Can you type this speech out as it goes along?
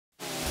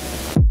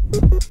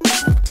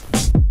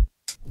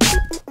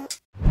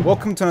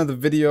Welcome to another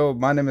video.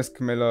 My name is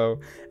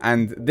Camilo,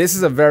 and this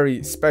is a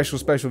very special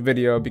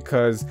video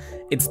because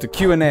it's the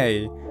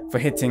Q&A for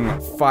hitting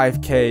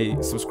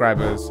 5k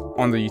subscribers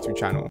on the YouTube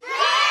channel.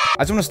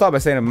 I just want to start by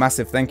saying a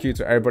massive thank you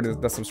to everybody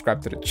that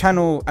subscribed to the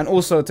channel, and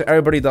also to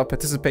everybody that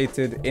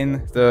participated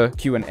in the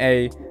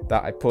Q&A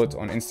that I put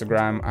on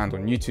Instagram and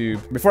on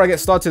YouTube. Before I get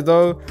started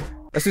though,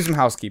 let's do some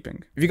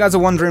housekeeping. If you guys are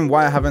wondering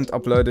why I haven't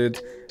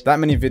uploaded that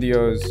many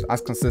videos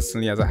as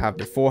consistently as I have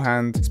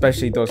beforehand,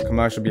 especially those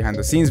commercial behind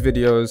the scenes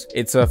videos,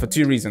 it's for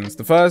two reasons.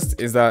 The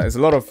first is that there's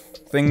a lot of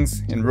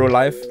things in real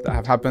life that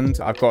have happened.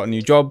 I've got a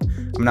new job.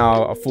 I'm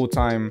now a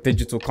full-time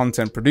digital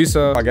content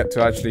producer. I get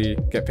to actually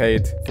get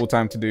paid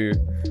full-time to do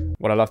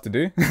what I love to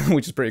do,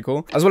 which is pretty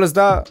cool. As well as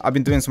that, I've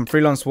been doing some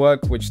freelance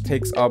work, which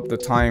takes up the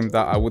time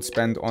that I would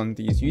spend on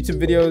these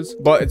YouTube videos.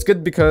 But it's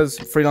good because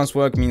freelance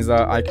work means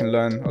that I can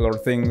learn a lot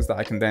of things that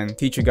I can then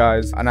teach you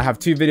guys. And I have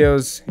two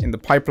videos in the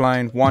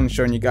pipeline, one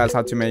showing you guys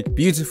how to make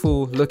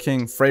beautiful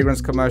looking fragrance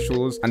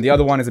commercials, and the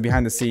other one is a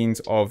behind the scenes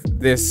of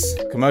this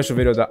commercial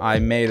video that I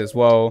made as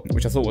well,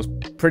 which I thought was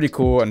pretty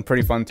cool and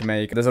pretty fun to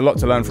make. There's a lot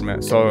to learn from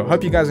it, so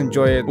hope you guys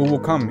enjoy it. All will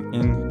come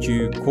in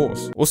due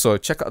course. Also,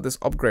 check out this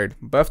upgrade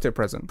birthday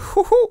present.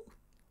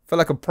 Feel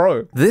like a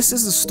pro. This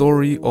is the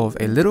story of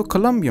a little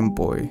Colombian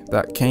boy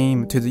that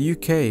came to the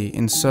UK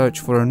in search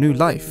for a new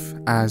life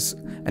as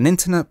an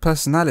internet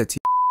personality.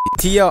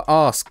 Tia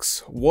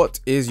asks,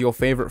 what is your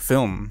favorite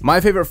film? My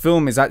favorite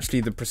film is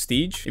actually The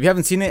Prestige. If you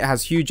haven't seen it, it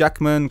has Hugh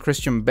Jackman,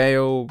 Christian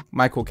Bale,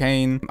 Michael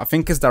Caine. I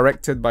think it's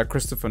directed by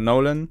Christopher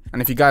Nolan.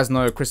 And if you guys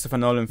know, Christopher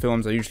Nolan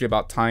films are usually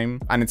about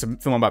time, and it's a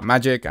film about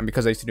magic. And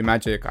because I used to do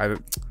magic,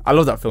 I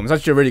love that film. It's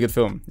actually a really good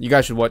film. You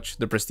guys should watch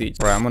The Prestige.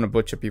 Right, I'm gonna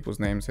butcher people's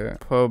names here.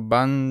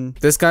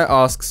 This guy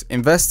asks,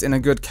 invest in a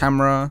good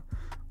camera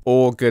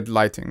or good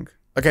lighting?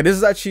 Okay, this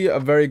is actually a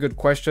very good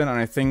question, and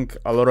I think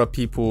a lot of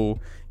people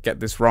get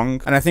this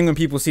wrong. And I think when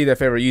people see their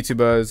favorite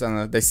YouTubers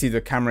and they see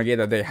the camera gear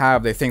that they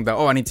have, they think that,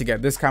 oh, I need to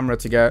get this camera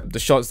to get the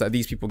shots that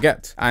these people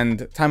get.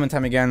 And time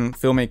again,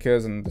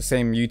 filmmakers and the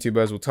same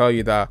YouTubers will tell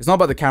you that it's not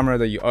about the camera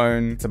that you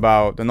own, it's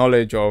about the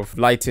knowledge of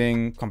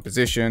lighting,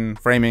 composition,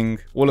 framing,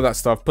 all of that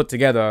stuff put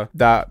together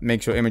that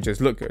makes your images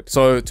look good.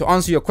 So to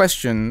answer your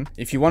question,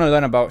 if you want to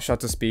learn about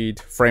shutter speed,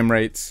 frame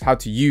rates, how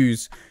to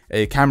use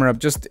a camera,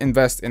 just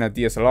invest in a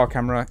DSLR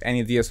camera,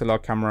 any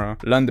DSLR camera.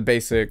 Learn the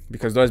basic,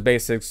 because those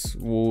basics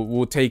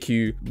will take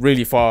you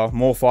really far,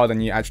 more far than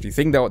you actually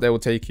think that they will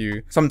take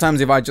you. Sometimes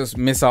if I just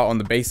miss out on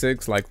the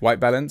basics, like white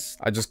balance,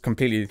 I just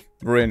completely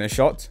ruin a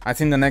shot. I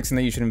think the next thing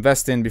that you should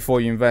invest in before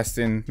you invest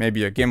in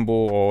maybe a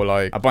gimbal or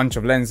like a bunch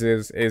of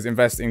lenses is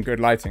invest in good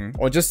lighting,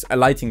 or just a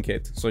lighting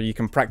kit so you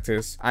can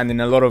practice. And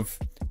in a lot of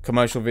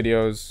commercial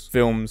videos,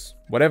 films,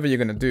 whatever you're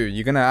gonna do,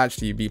 you're gonna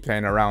actually be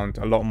playing around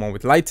a lot more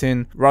with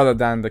lighting rather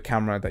than the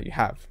camera that you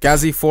have.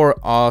 Gazzy4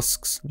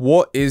 asks,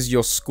 what is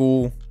your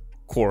school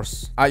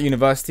course? At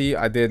university,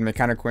 I did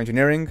mechanical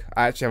engineering.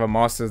 I actually have a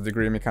master's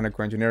degree in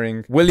mechanical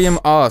engineering. William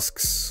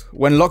asks,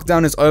 when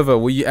lockdown is over,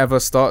 will you ever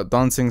start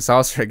dancing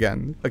salsa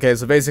again? Okay,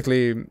 so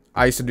basically,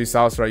 I used to do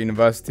salsa at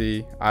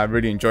university. I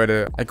really enjoyed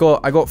it. I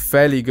got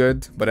fairly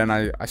good, but then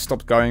I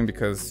stopped going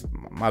because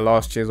my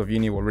last years of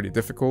uni were really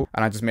difficult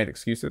and I just made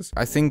excuses.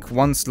 I think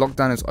once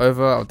lockdown is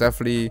over, I'll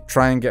definitely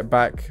try and get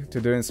back to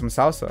doing some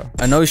salsa.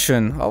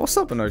 Anocean, oh, what's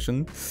up,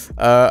 Anocean?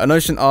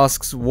 Anocean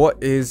asks,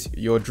 what is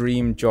your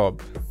dream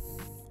job?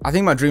 I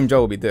think my dream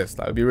job would be this.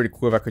 Like, it would be really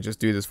cool if I could just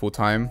do this full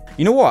time.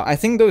 You know what? I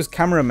think those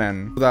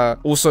cameramen that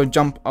also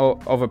jump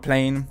out of a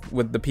plane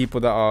with the people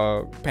that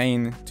are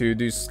paying to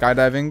do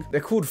skydiving, they're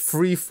called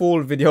free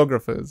fall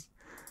videographers.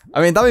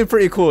 I mean, that'd be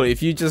pretty cool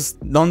if you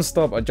just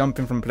non-stop are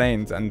jumping from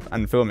planes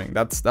and filming.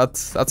 That's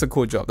a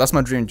cool job. That's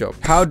my dream job.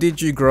 How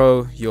did you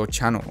grow your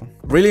channel?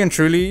 Really and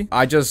truly,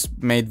 I just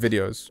made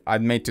videos. I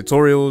made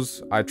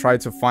tutorials. I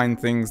tried to find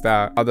things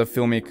that other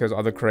filmmakers,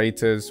 other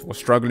creators were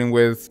struggling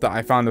with that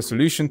I found a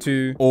solution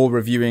to, or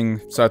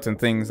reviewing certain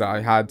things that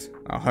I had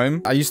at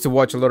home. I used to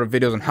watch a lot of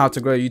videos on how to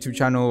grow a YouTube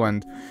channel,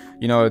 and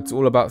you know, it's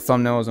all about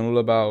thumbnails and all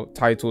about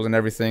titles and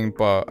everything,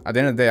 but at the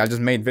end of the day, I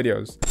just made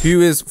videos.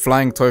 Who is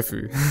Flying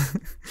Tofu?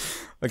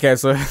 Okay,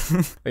 so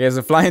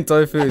Flying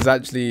Tofu is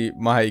actually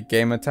my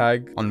gamer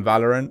tag on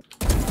Valorant.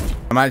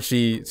 I'm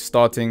actually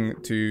starting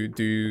to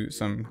do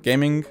some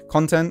gaming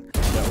content.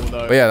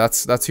 But yeah,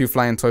 that's who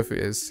Flying Tofu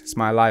is. It's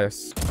my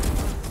alias.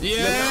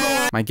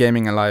 Yeah! My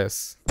gaming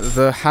alias.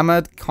 The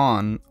Hamad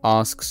Khan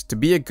asks, to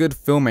be a good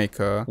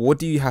filmmaker, what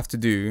do you have to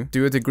do?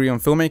 Do a degree on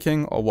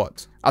filmmaking or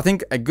what? I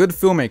think a good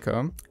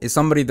filmmaker is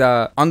somebody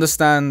that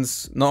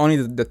understands not only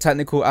the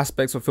technical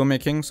aspects of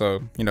filmmaking,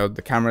 so, you know,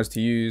 the cameras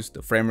to use,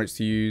 the frame rates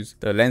to use,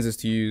 the lenses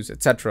to use,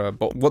 etc.,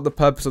 but what the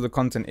purpose of the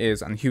content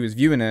is and who is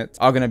viewing it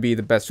are going to be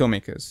the best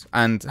filmmakers.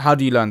 And how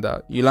do you learn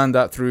that? You learn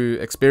that through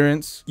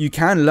experience. You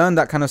can learn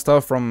that kind of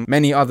stuff from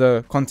many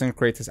other content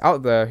creators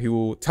out there who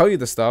will tell you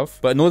the stuff,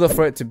 but in order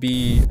for it to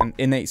be an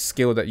innate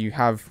skill that that you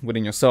have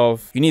within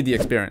yourself. You need the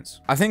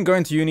experience. I think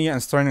going to uni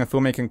and starting a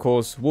filmmaking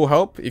course will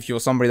help if you're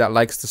somebody that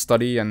likes to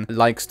study and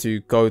likes to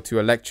go to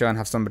a lecture and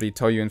have somebody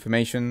tell you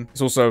information.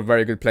 It's also a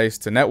very good place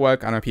to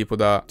network. I know people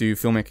that do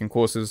filmmaking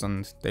courses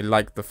and they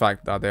like the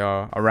fact that they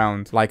are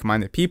around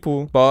like-minded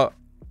people. But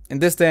in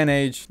this day and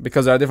age,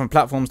 because there are different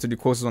platforms to do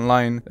courses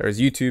online, there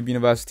is YouTube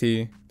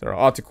University, there are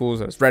articles,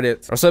 there's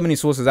Reddit. There are so many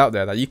sources out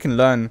there that you can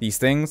learn these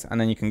things and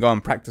then you can go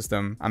and practice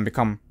them and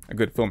become a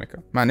good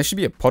filmmaker. Man, this should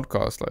be a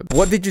podcast. Like,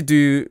 what did you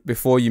do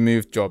before you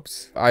moved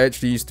jobs? I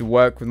actually used to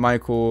work with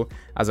Michael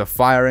as a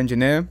fire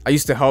engineer. I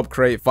used to help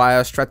create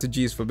fire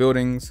strategies for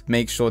buildings,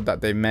 make sure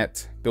that they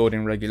met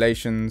building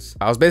regulations.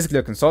 I was basically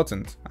a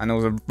consultant and it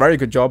was a very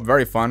good job,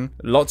 very fun,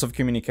 lots of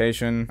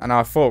communication. And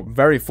I felt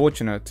very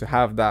fortunate to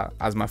have that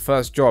as my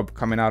first job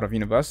coming out of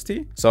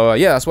university. So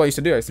yeah, that's what I used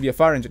to do. I used to be a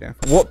fire engineer.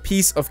 What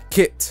piece of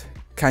kit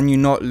can you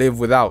not live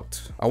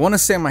without? I want to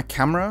say my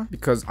camera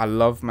because I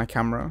love my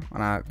camera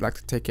and I like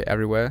to take it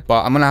everywhere,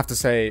 but I'm gonna have to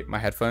say my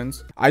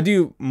headphones. I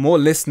do more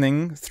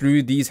listening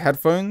through these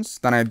headphones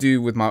than I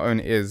do with my own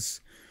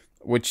ears,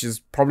 which is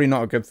probably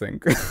not a good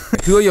thing.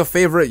 Who are your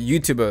favorite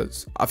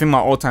YouTubers? I think my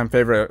all-time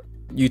favorite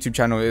YouTube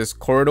channel is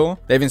Corridor.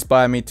 They've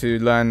inspired me to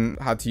learn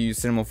how to use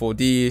Cinema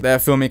 4D. Their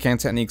filmmaking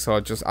techniques are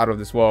just out of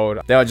this world.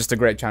 They are just a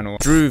great channel.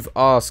 Dhruv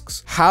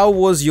asks, how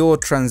was your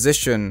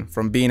transition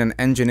from being an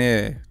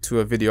engineer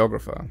to a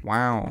videographer?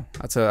 Wow,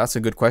 that's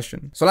a good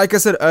question. So like I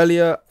said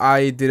earlier,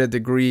 I did a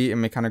degree in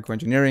mechanical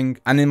engineering,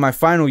 and in my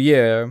final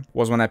year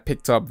was when I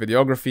picked up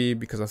videography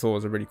because I thought it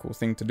was a really cool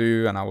thing to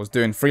do, and I was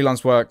doing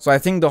freelance work. So I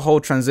think the whole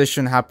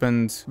transition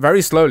happened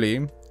very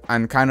slowly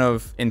and kind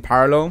of in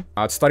parallel.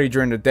 I'd study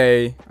during the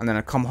day and then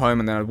I'd come home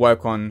and then I'd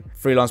work on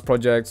freelance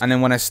projects. And then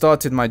when I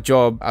started my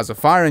job as a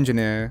fire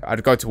engineer,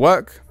 I'd go to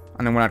work,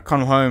 and then when I'd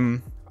come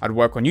home, I'd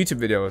work on YouTube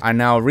videos. And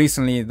now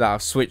recently that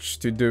I've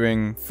switched to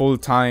doing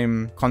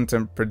full-time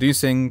content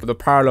producing, the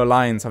parallel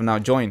lines have now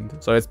joined.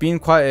 So it's been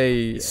quite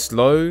a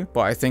slow,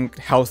 but I think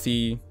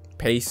healthy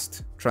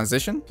paced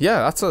transition. Yeah,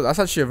 that's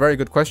actually a very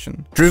good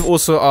question. Dhruv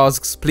also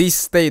asks, please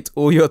state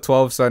all your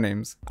 12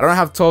 surnames. I don't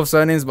have 12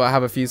 surnames, but I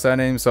have a few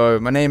surnames. So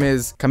my name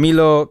is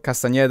Camilo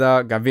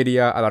Castañeda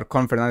Gaviria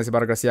Alarcón Fernández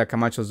Ibarra Garcia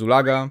Camacho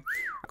Zulaga.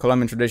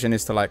 Colombian tradition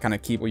is to like kind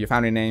of keep all your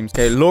family names.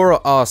 Okay,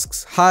 Laura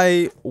asks,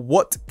 hi,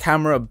 what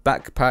camera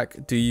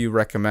backpack do you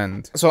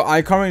recommend? So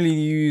I currently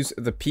use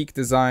the Peak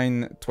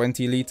Design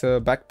 20-liter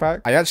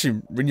backpack. I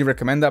actually really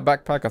recommend that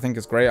backpack. I think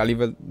it's great. I'll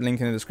leave a link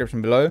in the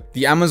description below.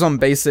 The Amazon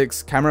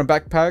Basics camera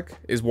backpack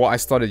is what I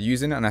started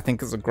using, and I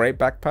think it's a great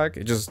backpack.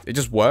 It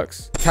just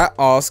works. Kat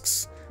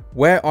asks,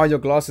 where are your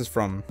glasses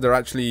from? They're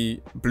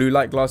actually blue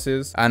light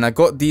glasses, and I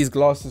got these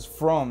glasses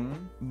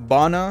from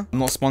Bana. I'm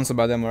not sponsored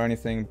by them or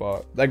anything,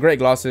 but they're great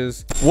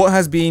glasses. What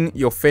has been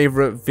your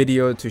favorite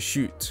video to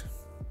shoot?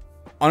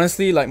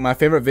 Honestly, like my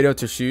favorite video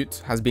to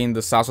shoot has been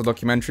the salsa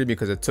documentary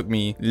because it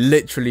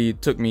literally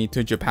took me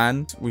to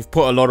Japan. We've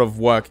put a lot of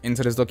work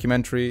into this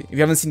documentary. If you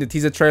haven't seen the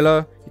teaser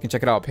trailer, you can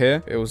check it out up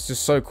here. It was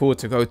just so cool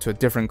to go to a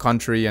different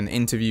country and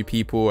interview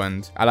people,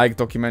 and I like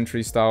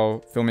documentary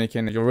style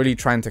filmmaking. You're really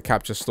trying to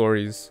capture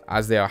stories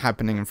as they are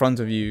happening in front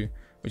of you,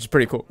 which is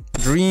pretty cool.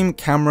 Dream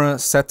camera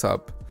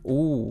setup.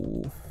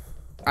 Ooh.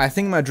 I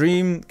think my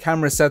dream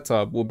camera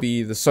setup will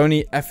be the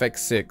Sony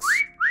FX6.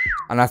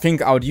 And I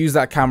think I would use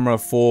that camera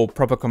for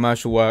proper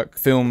commercial work,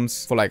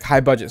 films, for like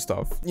high budget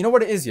stuff. You know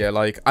what it is, yeah?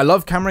 Like I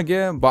love camera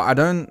gear, but I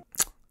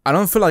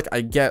don't feel like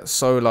I get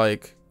so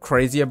like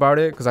crazy about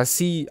it, because I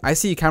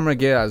see camera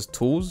gear as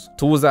tools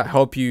that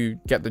help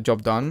you get the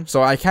job done.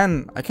 So I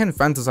can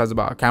fantasize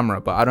about a camera,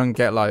 but I don't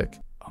get like,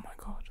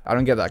 I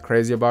don't get that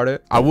crazy about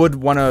it. I would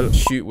want to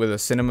shoot with a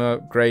cinema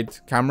grade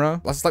camera.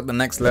 That's like the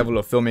next level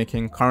of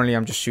filmmaking. Currently,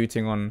 I'm just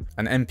shooting on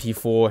an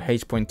MP4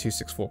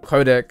 H.264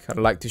 codec. I'd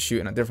like to shoot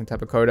in a different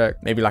type of codec.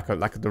 Maybe like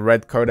the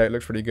red codec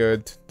looks pretty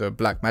good. The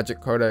Black Magic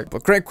codec.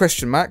 But great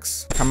question,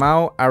 Max.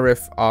 Kamal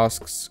Arif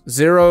asks,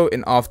 0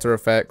 in After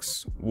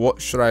Effects.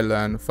 What should I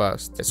learn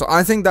first? So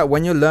I think that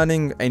when you're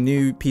learning a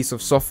new piece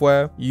of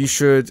software, you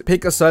should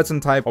pick a certain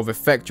type of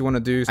effect you want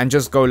to do and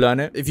just go learn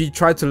it. If you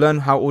try to learn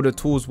how all the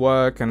tools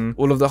work and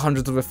all of the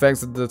hundreds of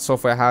effects that the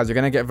software has, you're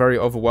gonna get very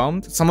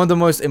overwhelmed. Some of the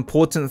most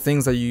important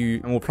things that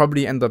you will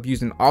probably end up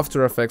using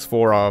After Effects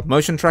for are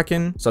motion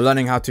tracking, so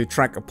learning how to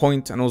track a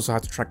point and also how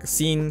to track a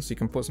scene so you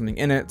can put something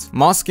in it,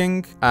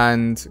 masking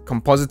and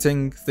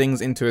compositing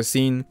things into a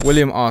scene.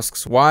 William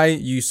asks, why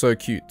you so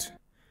cute?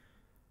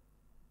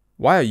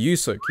 Why are you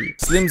so cute?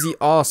 Slimsy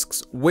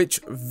asks, which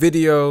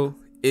video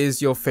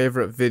is your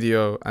favorite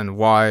video and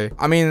why?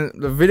 I mean,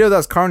 the video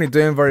that's currently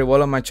doing very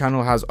well on my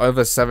channel has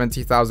over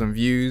 70,000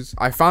 views.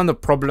 I found a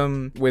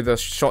problem with a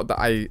shot that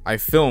I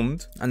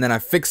filmed, and then I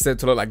fixed it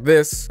to look like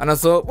this, and I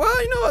thought,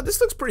 well, you know what,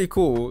 this looks pretty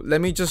cool. Let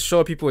me just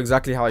show people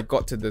exactly how I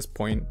got to this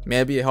point.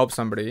 Maybe it helps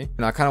somebody.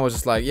 And I kind of was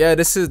just like, yeah,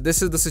 this is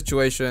the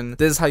situation.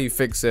 This is how you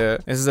fix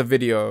it. This is a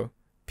video.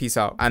 peace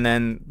out. And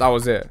then that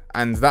was it.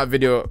 And that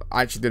video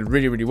actually did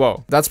really, really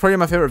well. That's probably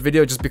my favorite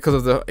video just because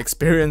of the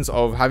experience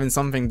of having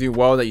something do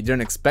well that you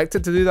didn't expect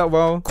it to do that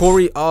well.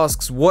 Corey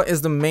asks, what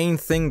is the main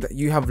thing that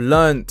you have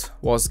learned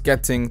whilst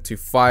getting to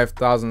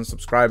 5,000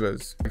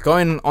 subscribers?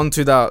 Going on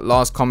to that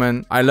last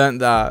comment, I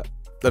learned that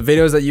the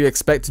videos that you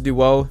expect to do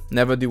well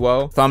never do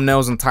well.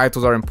 Thumbnails and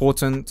titles are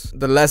important.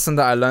 The lesson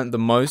that I learned the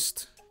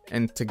most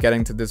into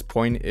getting to this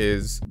point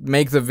is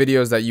make the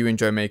videos that you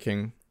enjoy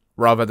making,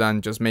 rather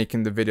than just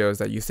making the videos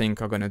that you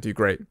think are going to do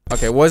great.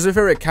 Okay, what is your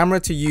favorite camera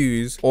to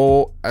use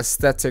or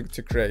aesthetic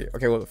to create?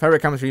 Okay, well, the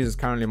favorite camera to use is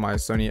currently my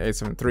Sony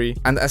a7 III.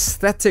 And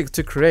aesthetic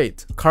to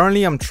create,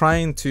 currently I'm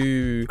trying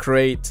to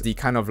create the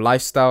kind of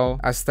lifestyle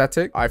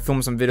aesthetic. I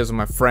filmed some videos with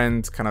my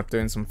friend, kind of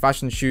doing some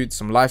fashion shoots,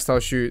 some lifestyle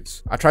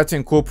shoots. I tried to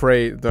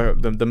incorporate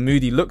the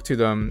moody look to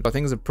them. I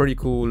think it's a pretty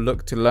cool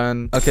look to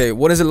learn. Okay,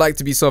 what is it like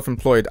to be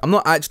self-employed? I'm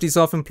not actually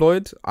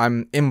self-employed,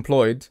 I'm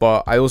employed,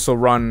 but I also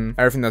run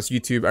everything that's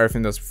YouTube,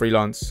 everything that's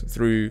freelance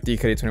through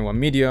DK21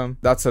 Media.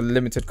 That's a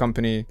limited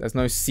company. There's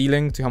no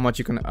ceiling to how much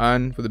you can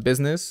earn for the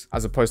business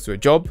as opposed to a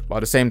job, but at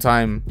the same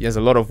time, there's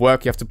a lot of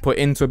work you have to put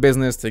into a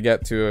business to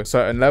get to a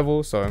certain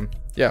level. So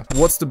yeah,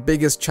 what's the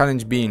biggest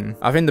challenge been?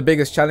 I think the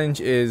biggest challenge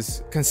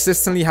is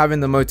consistently having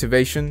the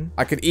motivation.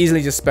 I could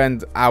easily just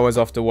spend hours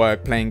after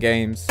work playing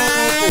games,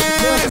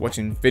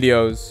 watching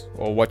videos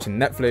or watching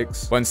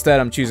Netflix, but instead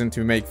I'm choosing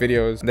to make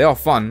videos. They are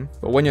fun,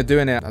 but when you're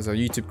doing it as a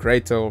YouTube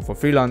creator or for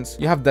freelance,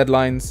 you have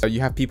deadlines, you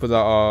have people that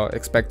are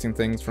expecting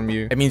things from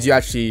you. It means you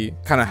actually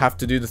kind of have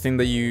to do the thing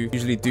that you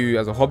usually do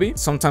as a hobby.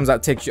 Sometimes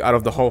that takes you out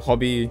of the whole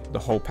hobby, the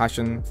whole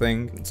passion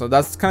thing. So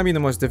that's kind of been the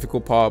most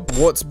difficult part.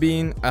 What's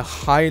been a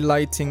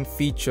highlighting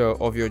feature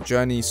of your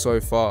journey so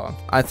far?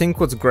 I think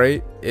what's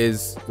great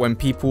is when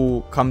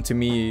people come to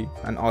me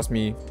and ask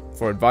me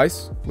for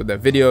advice with their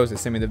videos. They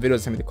send me the videos,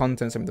 send me the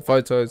content, send me the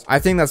photos. I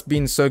think that's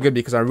been so good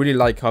because I really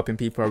like helping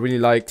people. I really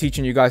like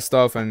teaching you guys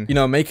stuff, and you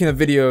know, making a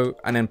video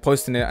and then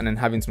posting it and then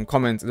having some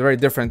comments is very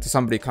different to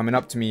somebody coming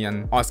up to me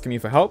and asking me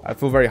for help. I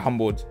feel very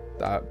humbled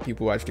that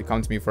people actually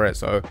come to me for it.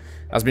 So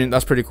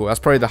that's pretty cool. That's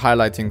probably the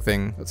highlighting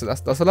thing. That's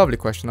a lovely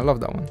question. I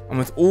love that one. And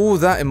with all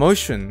that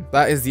emotion,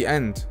 that is the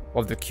end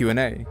of the Q&A.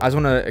 I just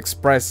want to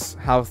express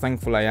how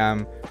thankful I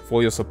am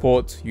for your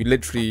support. You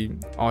literally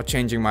are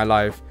changing my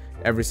life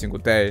every single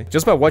day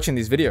just by watching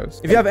these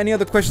videos. If you have any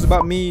other questions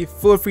about me,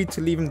 feel free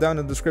to leave them down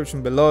in the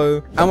description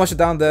below, and watch it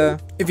down there.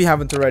 If you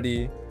haven't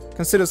already,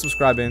 consider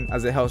subscribing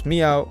as it helps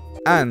me out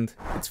and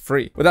it's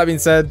free. With that being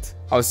said,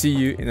 I'll see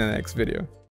you in the next video.